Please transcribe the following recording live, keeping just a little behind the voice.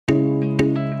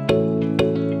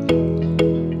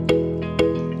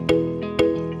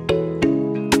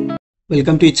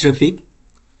Welcome to ItzRafiq.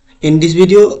 In this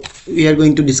video, we are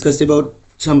going to discuss about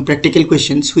some practical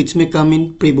questions which may come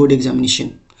in pre-board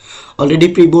examination.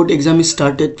 Already pre-board exam is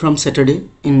started from Saturday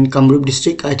in Kamrup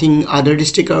district. I think other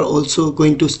districts are also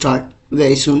going to start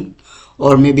very soon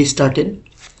or maybe started.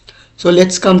 So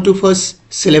let's come to first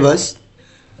syllabus.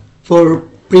 For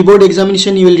pre-board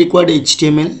examination, you will require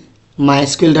HTML,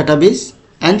 MySQL database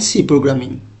and C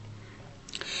programming.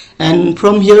 And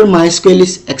from here, MySQL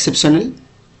is exceptional.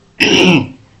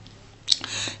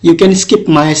 You can skip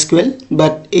MySQL,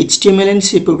 but HTML and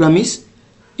C program is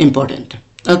important.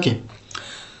 Okay.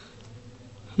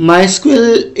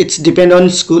 MySQL, it's depend on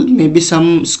school. Maybe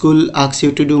some school asks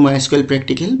you to do MySQL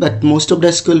practical, but most of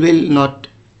the school will not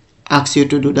ask you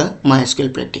to do the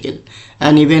MySQL practical.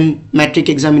 And even matric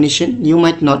examination, you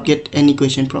might not get any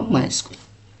question from MySQL.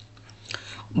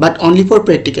 But only for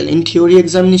practical. In theory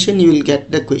examination, you will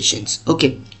get the questions.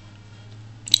 Okay.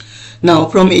 Now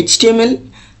from HTML,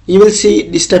 you will see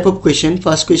this type of question.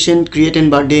 First question, create a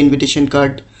birthday invitation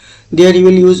card. There you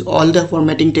will use all the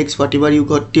formatting text whatever you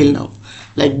got till now,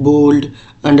 like bold,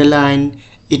 underline,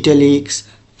 italics,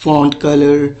 font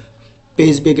color,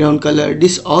 page background color.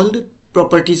 This all the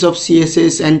properties of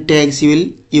CSS and tags you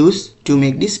will use to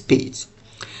make this page.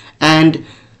 And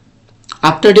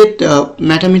after that,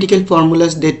 mathematical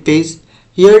formulas, that page.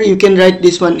 Here you can write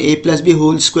this one, a plus b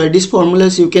whole square. These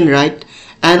formulas you can write,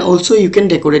 and also you can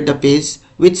decorate the page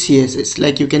with CSS.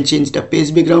 Like you can change the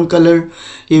page background color,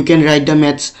 you can write the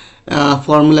maths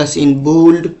formulas in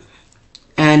bold,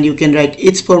 and you can write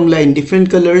each formula in different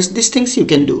colors. These things you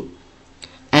can do.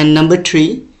 And number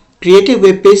 3, create a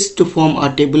web page to form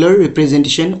a tabular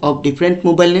representation of different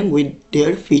mobile name with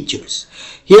their features.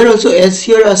 Here also, as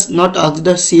here as not asked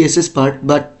the CSS part,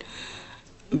 but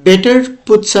better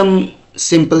put some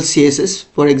simple CSS.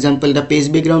 For example, the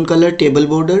page background color, table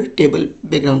border, table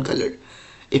background color.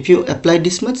 If you apply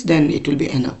this much, then it will be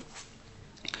enough.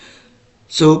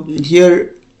 So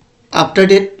here, after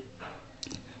that,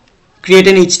 create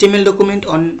an HTML document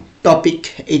on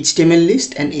topic HTML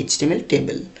list and HTML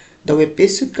table. The web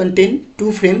page should contain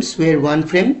 2 frames, where one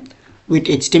frame with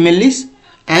HTML list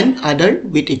and other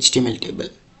with HTML table.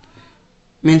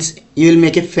 Means you will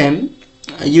make a frame,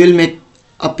 you will make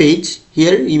a page.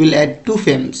 Here you will add 2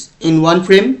 frames. In one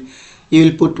frame you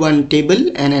will put one table,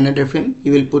 and another frame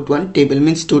you will put one table.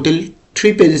 Means total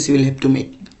 3 pages you will have to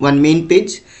make. One main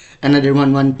page, another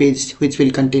one page which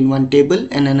will contain one table,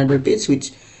 and another page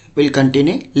which will contain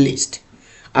a list.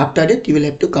 After that you will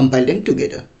have to compile them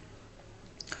together.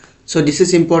 So this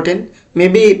is important.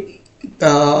 Maybe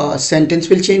sentence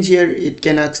will change here. It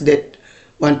can ask that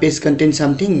one page contains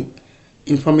something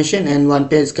information and one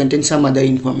page contains some other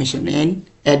information, and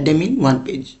add them in one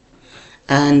page.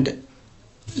 And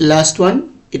last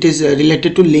one, it is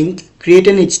related to link. Create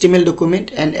an HTML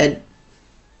document and add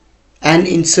and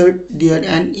insert there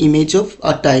an image of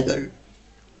a tiger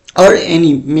or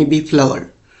any maybe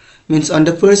flower. Means on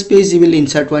the first page you will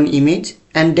insert one image,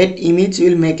 and that image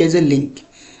will make as a link,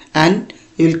 and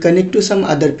you will connect to some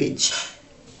other page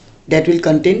that will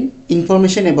contain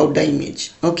information about the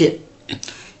image. Okay.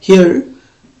 Here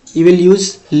you will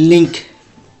use link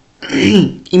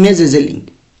image as a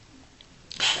link,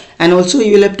 and also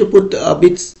you will have to put a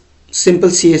bit simple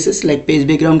CSS like page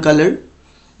background color,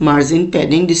 margin,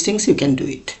 padding. These things you can do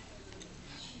it.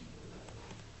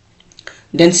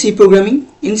 Then C programming.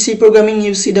 In C programming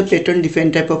you see the pattern,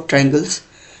 different type of triangles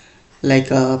like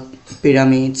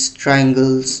pyramids,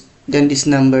 triangles, then these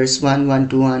numbers 1 1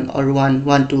 2 1 or 1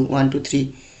 1 2 1 2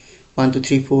 3 1 2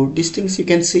 3 4. These things you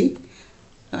can see,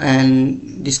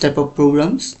 and this type of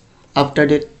programs. After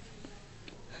that,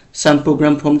 some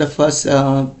program from the first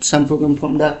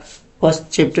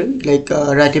chapter, like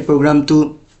write a program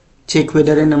to check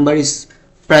whether a number is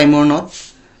prime or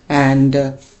not,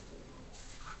 and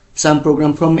some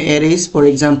program from arrays. For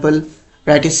example,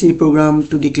 write a C program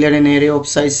to declare an array of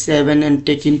size 7 and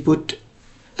take input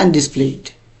and display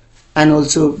it. And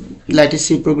also write a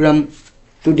C program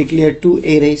to declare 2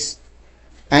 arrays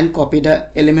and copy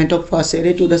the element of first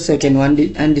array to the second one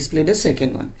and display the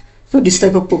second one. So this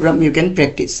type of program you can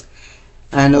practice.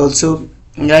 And also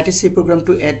write a C program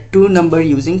to add 2 number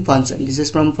using function. This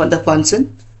is from the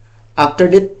function. After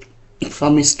that,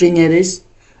 from string arrays,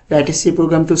 write a C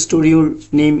program to store your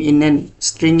name in a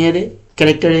string array,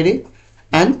 character array,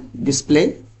 and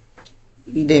display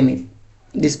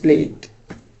it.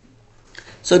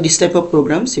 So this type of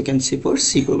programs you can see for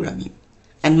C programming.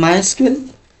 And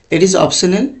MySQL, it is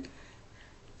optional.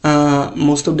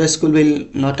 Most of the school will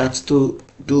not ask to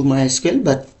do MySQL,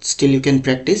 but still you can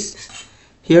practice.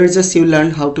 Here just you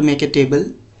learn how to make a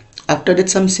table. After that,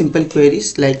 some simple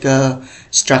queries like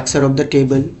structure of the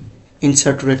table,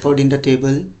 insert record in the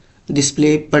table,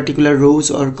 display particular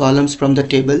rows or columns from the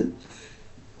table.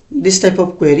 This type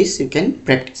of queries you can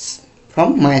practice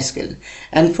from MySQL.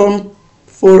 And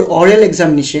for oral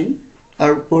examination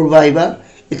or for Viva,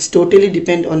 it's totally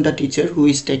depend on the teacher who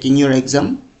is taking your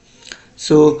exam.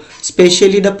 So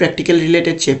especially the practical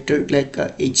related chapter like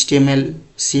HTML,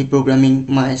 C programming,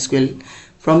 MySQL,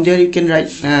 from there you can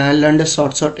learn the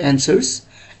short answers.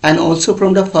 And also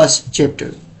from the first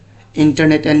chapter,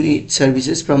 internet and its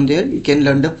services, from there you can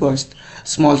learn the first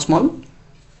small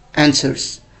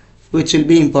answers which will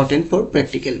be important for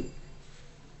practical.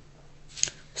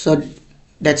 So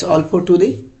that's all for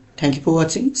today. Thank you for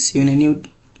watching. See you in a new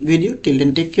video. Till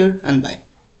then, take care and bye.